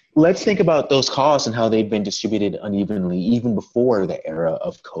so let's think about those costs and how they've been distributed unevenly even before the era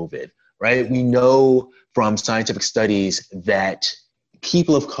of COVID, right? We know from scientific studies that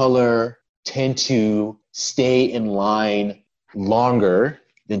people of color tend to stay in line longer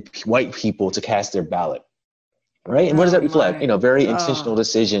than white people to cast their ballot, right? And what does that reflect? Very intentional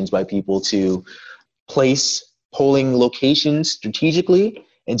decisions by people to place polling locations strategically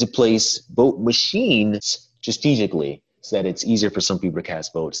and to place vote machines strategically so that it's easier for some people to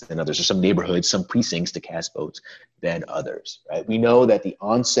cast votes than others, or some neighborhoods, some precincts to cast votes than others, right? We know that the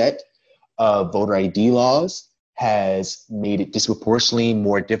onset of voter ID laws has made it disproportionately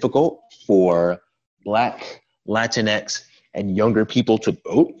more difficult for Black, Latinx, and younger people to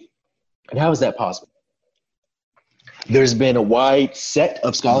vote. And how is that possible? There's been a wide set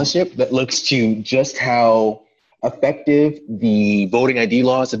of scholarship that looks to just how effective the voting ID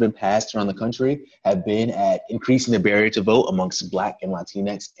laws have been passed around the country have been at increasing the barrier to vote amongst Black and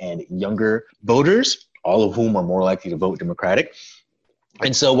Latinx and younger voters, all of whom are more likely to vote Democratic.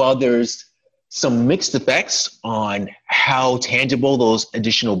 And so while there's some mixed effects on how tangible those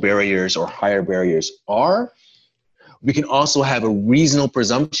additional barriers or higher barriers are, we can also have a reasonable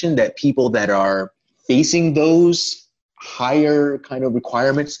presumption that people that are facing those higher kind of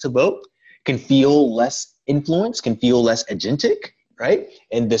requirements to vote can feel less influenced, can feel less agentic, right?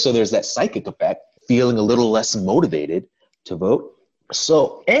 And so there's that psychic effect, feeling a little less motivated to vote.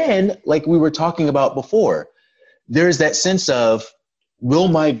 So, and like we were talking about before, there's that sense of, will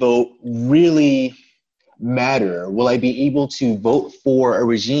my vote really matter? Will I be able to vote for a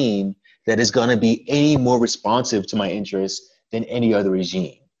regime that is going to be any more responsive to my interests than any other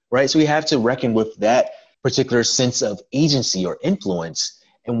regime, right? So we have to reckon with that particular sense of agency or influence.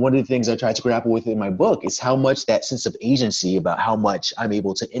 And one of the things I try to grapple with in my book is how much that sense of agency about how much I'm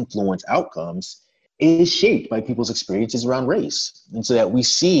able to influence outcomes is shaped by people's experiences around race. And so that we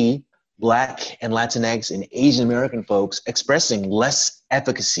see Black and Latinx and Asian American folks expressing less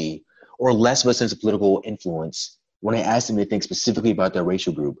efficacy or less of a sense of political influence when I ask them to think specifically about their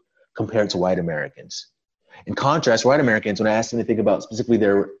racial group compared to white Americans. In contrast, white Americans, when I ask them to think about specifically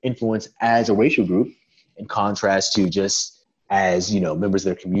their influence as a racial group, in contrast to just as, members of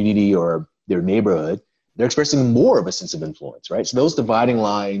their community or their neighborhood, they're expressing more of a sense of influence, right? So those dividing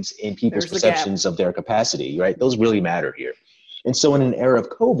lines in people's perceptions of their capacity, right? Those really matter here. And so in an era of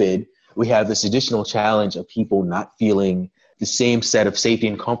COVID, we have this additional challenge of people not feeling the same set of safety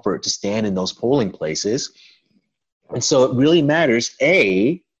and comfort to stand in those polling places. And so it really matters,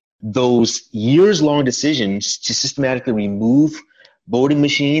 A, those years-long decisions to systematically remove voting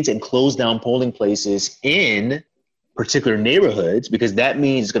machines and close down polling places in particular neighborhoods, because that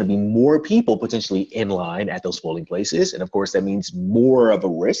means it's going to be more people potentially in line at those polling places. And of course, that means more of a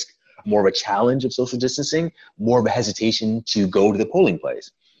risk, more of a challenge of social distancing, more of a hesitation to go to the polling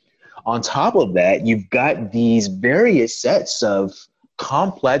place. On top of that, you've got these various sets of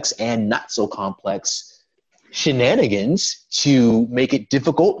complex and not so complex shenanigans to make it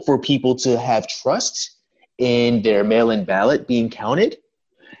difficult for people to have trust in their mail-in ballot being counted,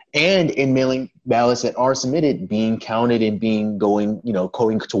 and in mailing ballots that are submitted being counted and going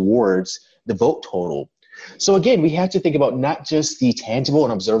towards the vote total. So again, we have to think about not just the tangible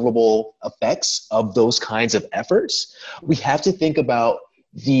and observable effects of those kinds of efforts. We have to think about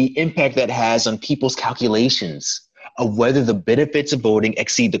the impact that has on people's calculations of whether the benefits of voting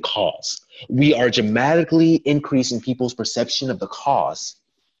exceed the cost. We are dramatically increasing people's perception of the cost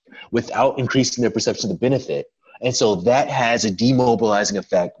without increasing their perception of the benefit. And so that has a demobilizing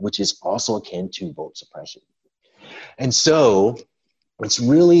effect, which is also akin to vote suppression. And so it's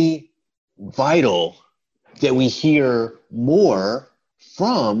really vital that we hear more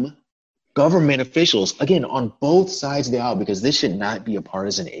from government officials, again, on both sides of the aisle, because this should not be a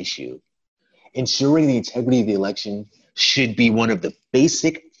partisan issue. Ensuring the integrity of the election should be one of the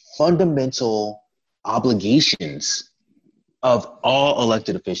basic fundamental obligations of all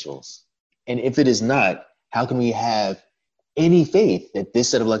elected officials. And if it is not, how can we have any faith that this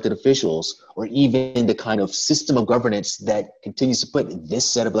set of elected officials, or even the kind of system of governance that continues to put this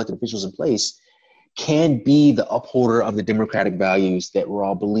set of elected officials in place, can be the upholder of the democratic values that we're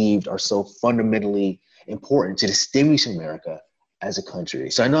all believed are so fundamentally important to distinguish America as a country?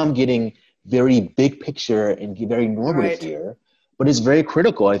 So I know I'm getting very big picture and very normative here, but it's very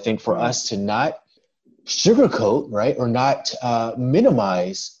critical, I think, for us to not sugarcoat, right, or not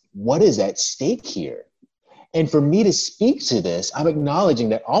minimize what is at stake here. And for me to speak to this, I'm acknowledging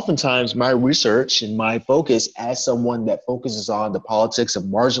that oftentimes my research and my focus as someone that focuses on the politics of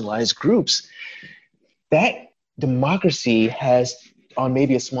marginalized groups, that democracy has, on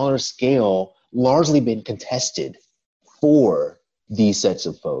maybe a smaller scale, largely been contested for these sets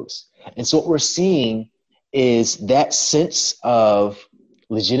of folks. And so what we're seeing is that sense of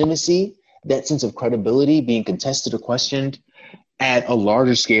legitimacy, that sense of credibility being contested or questioned at a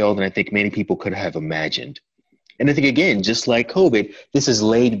larger scale than I think many people could have imagined. And I think, again, just like COVID, this has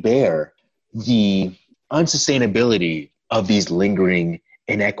laid bare the unsustainability of these lingering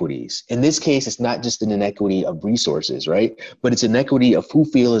inequities. In this case, it's not just an inequity of resources, right? But it's inequity of who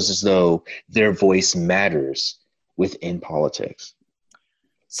feels as though their voice matters within politics.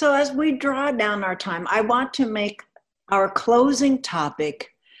 So as we draw down our time, I want to make our closing topic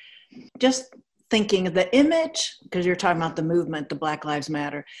just thinking of the image, because you're talking about the movement, the Black Lives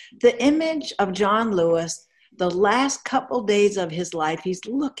Matter, the image of John Lewis, the last couple days of his life, he's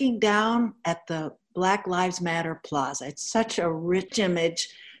looking down at the Black Lives Matter Plaza. It's such a rich image.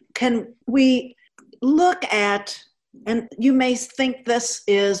 Can we look at, and you may think this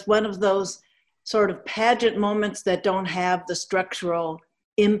is one of those sort of pageant moments that don't have the structural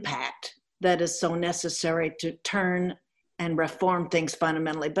impact that is so necessary to turn and reform things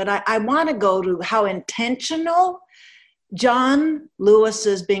fundamentally. But I want to go to how intentional John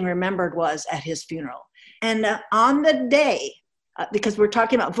Lewis's being remembered was at his funeral. And on the day, because we're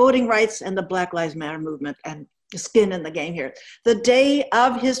talking about voting rights and the Black Lives Matter movement and skin in the game here, the day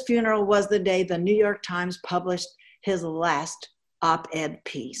of his funeral was the day the New York Times published his last op-ed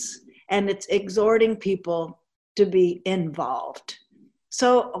piece. And it's exhorting people to be involved.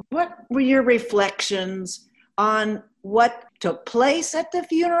 So what were your reflections on what took place at the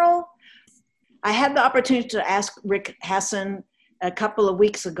funeral? I had the opportunity to ask Rick Hassan a couple of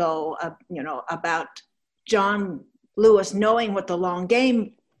weeks ago, about John Lewis knowing what the long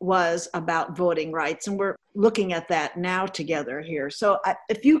game was about voting rights. And we're looking at that now together here. So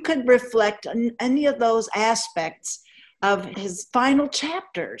if you could reflect on any of those aspects of his final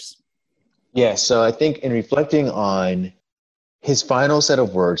chapters. Yeah, so I think in reflecting on his final set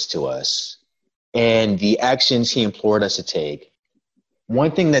of words to us and the actions he implored us to take,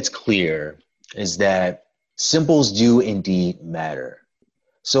 one thing that's clear is that symbols do indeed matter.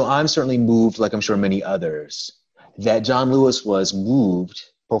 So I'm certainly moved, like I'm sure many others, that John Lewis was moved,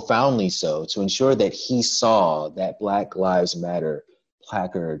 profoundly so, to ensure that he saw that Black Lives Matter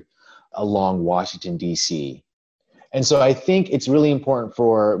placard along Washington, D.C. And so I think it's really important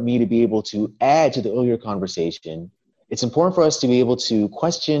for me to be able to add to the earlier conversation. It's important for us to be able to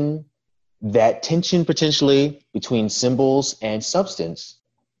question that tension potentially between symbols and substance,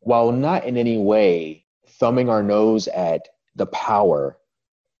 while not in any way thumbing our nose at the power,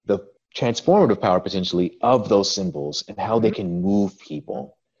 the transformative power potentially of those symbols and how they can move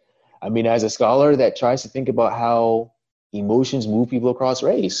people. I mean, as a scholar that tries to think about how emotions move people across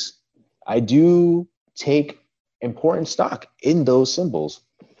race, I do take important stock in those symbols.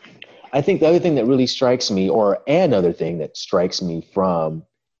 I think the other thing that really strikes me, or another thing that strikes me from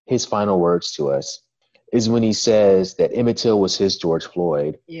his final words to us, is when he says that Emmett Till was his George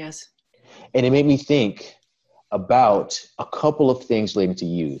Floyd. Yes. And it made me think about a couple of things relating to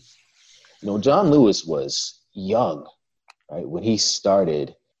youth. John Lewis was young, right, when he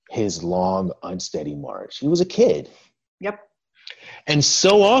started his long, unsteady march. He was a kid. Yep. And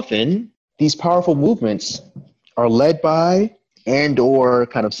so often, these powerful movements are led by and or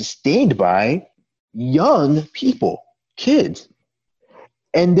kind of sustained by young people, kids.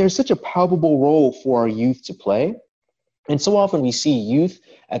 And there's such a palpable role for our youth to play. And so often we see youth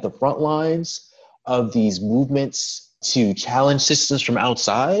at the front lines of these movements to challenge systems from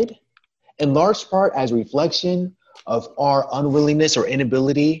outside, in large part as a reflection of our unwillingness or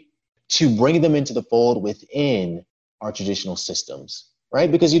inability to bring them into the fold within our traditional systems,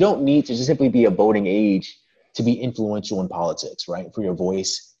 right? Because you don't need to just simply be a voting age to be influential in politics, right? For your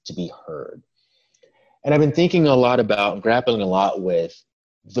voice to be heard. And I've been thinking a lot about and grappling a lot with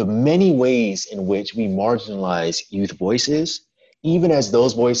the many ways in which we marginalize youth voices, even as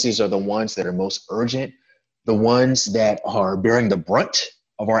those voices are the ones that are most urgent, the ones that are bearing the brunt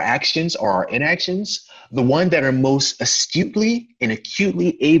of our actions or our inactions, the ones that are most astutely and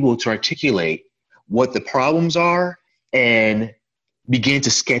acutely able to articulate what the problems are and begin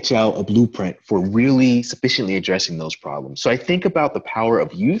to sketch out a blueprint for really sufficiently addressing those problems. So I think about the power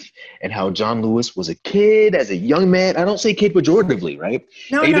of youth and how John Lewis was a kid, as a young man. I don't say kid pejoratively, right?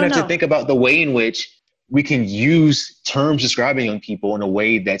 No, I even have no. to think about the way in which we can use terms describing young people in a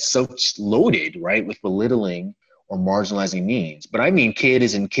way that's so loaded, right, with belittling or marginalizing means. But I mean kid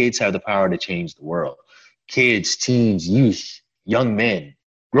as in kids have the power to change the world. Kids, teens, youth, young men,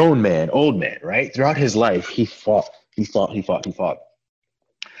 grown men, old men, right? Throughout his life, he fought.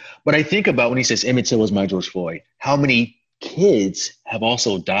 But I think about when he says Emmett Till was my George Floyd, how many kids have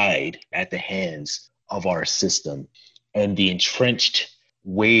also died at the hands of our system and the entrenched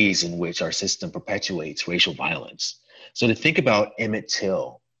ways in which our system perpetuates racial violence. So to think about Emmett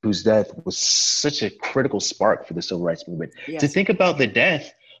Till, whose death was such a critical spark for the civil rights movement, Yes. To think about the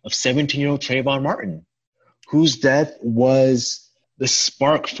death of 17-year-old Trayvon Martin, whose death was the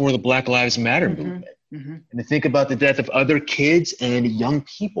spark for the Black Lives Matter movement. And to think about the death of other kids and young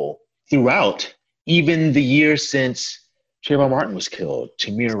people throughout, even the years since Trayvon Martin was killed,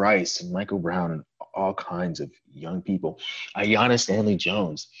 Tamir Rice and Michael Brown and all kinds of young people, Aiyana Stanley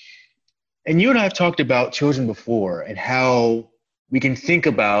Jones. And you and I have talked about children before and how we can think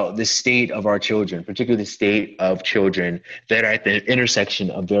about the state of our children, particularly the state of children that are at the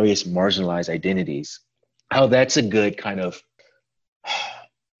intersection of various marginalized identities, how that's a good kind of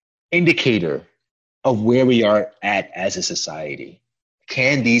indicator of where we are at as a society.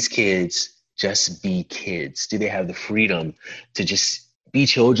 Can these kids just be kids? Do they have the freedom to just be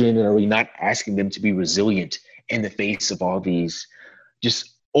children? And are we not asking them to be resilient in the face of all these just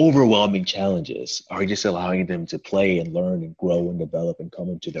overwhelming challenges? Are we just allowing them to play and learn and grow and develop and come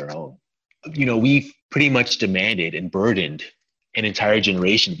into their own? You know, we've pretty much demanded and burdened an entire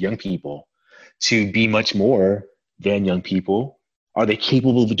generation of young people to be much more than young people. Are they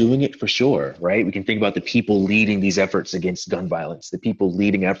capable of doing it? For sure, right? We can think about the people leading these efforts against gun violence, the people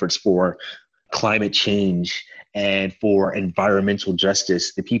leading efforts for climate change and for environmental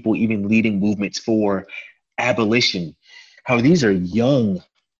justice, the people even leading movements for abolition, how these are young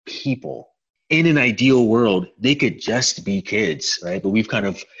people. In an ideal world, they could just be kids, right? But we've kind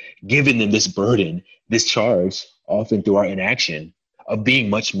of given them this burden, this charge, often through our inaction, of being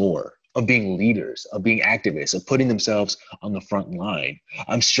much more, of being leaders, of being activists, of putting themselves on the front line.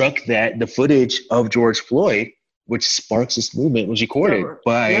 I'm struck that the footage of George Floyd, which sparks this movement, was recorded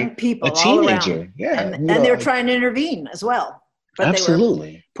by young people a teenager. all around. Yeah, and they were trying to intervene as well. But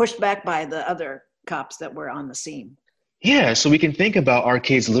absolutely. They were pushed back by the other cops that were on the scene. Yeah, so we can think about our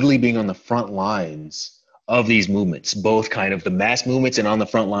kids literally being on the front lines of these movements, both kind of the mass movements and on the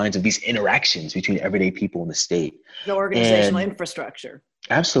front lines of these interactions between everyday people in the state. The organizational infrastructure.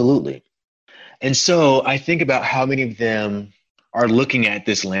 Absolutely. And so I think about how many of them are looking at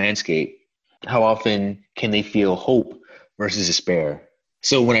this landscape. How often can they feel hope versus despair?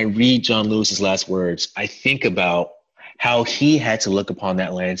 So when I read John Lewis's last words, I think about how he had to look upon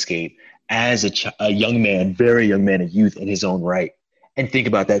that landscape as a young man, very young man, a youth in his own right, and think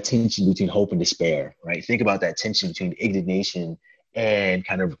about that tension between hope and despair, right? Think about that tension between indignation and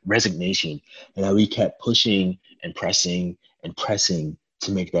kind of resignation, and how he kept pushing and pressing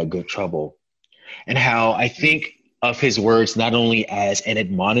to make that good trouble. And how I think of his words not only as an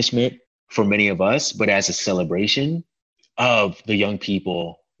admonishment for many of us, but as a celebration of the young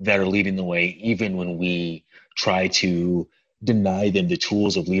people that are leading the way, even when we try to deny them the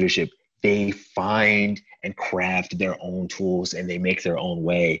tools of leadership. They find and craft their own tools and they make their own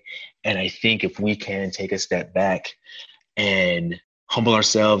way. And I think if we can take a step back and humble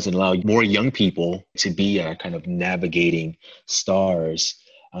ourselves and allow more young people to be our kind of navigating stars,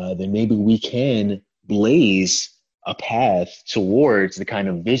 then maybe we can blaze a path towards the kind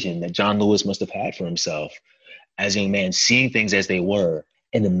of vision that John Lewis must have had for himself as a young man, seeing things as they were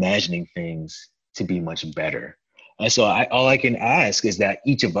and imagining things to be much better. So all I can ask is that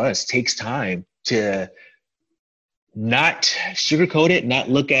each of us takes time to not sugarcoat it, not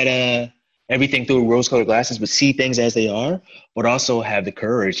look at everything through rose-colored glasses, but see things as they are, but also have the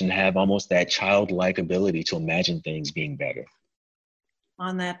courage and have almost that childlike ability to imagine things being better.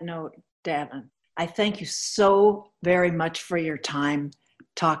 On that note, Davin, I thank you so very much for your time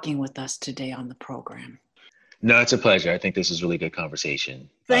talking with us today on the program. No, it's a pleasure. I think this was a really good conversation.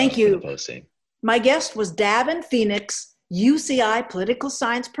 Thank you. For the posting. My guest was Davin Phoenix, UCI political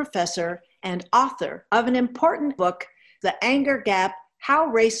science professor and author of an important book, The Anger Gap, How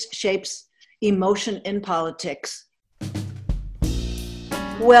Race Shapes Emotion in Politics.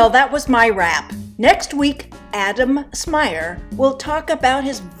 Well, that was my wrap. Next week, Adam Smyer will talk about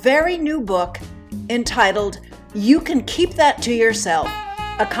his very new book entitled, You Can Keep That to Yourself,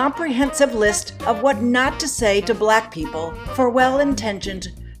 a comprehensive list of what not to say to Black people for well-intentioned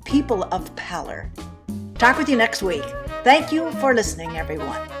people of color. Talk with you next week. Thank you for listening,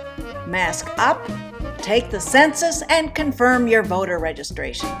 everyone. Mask up, take the census, and confirm your voter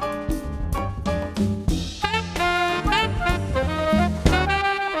registration.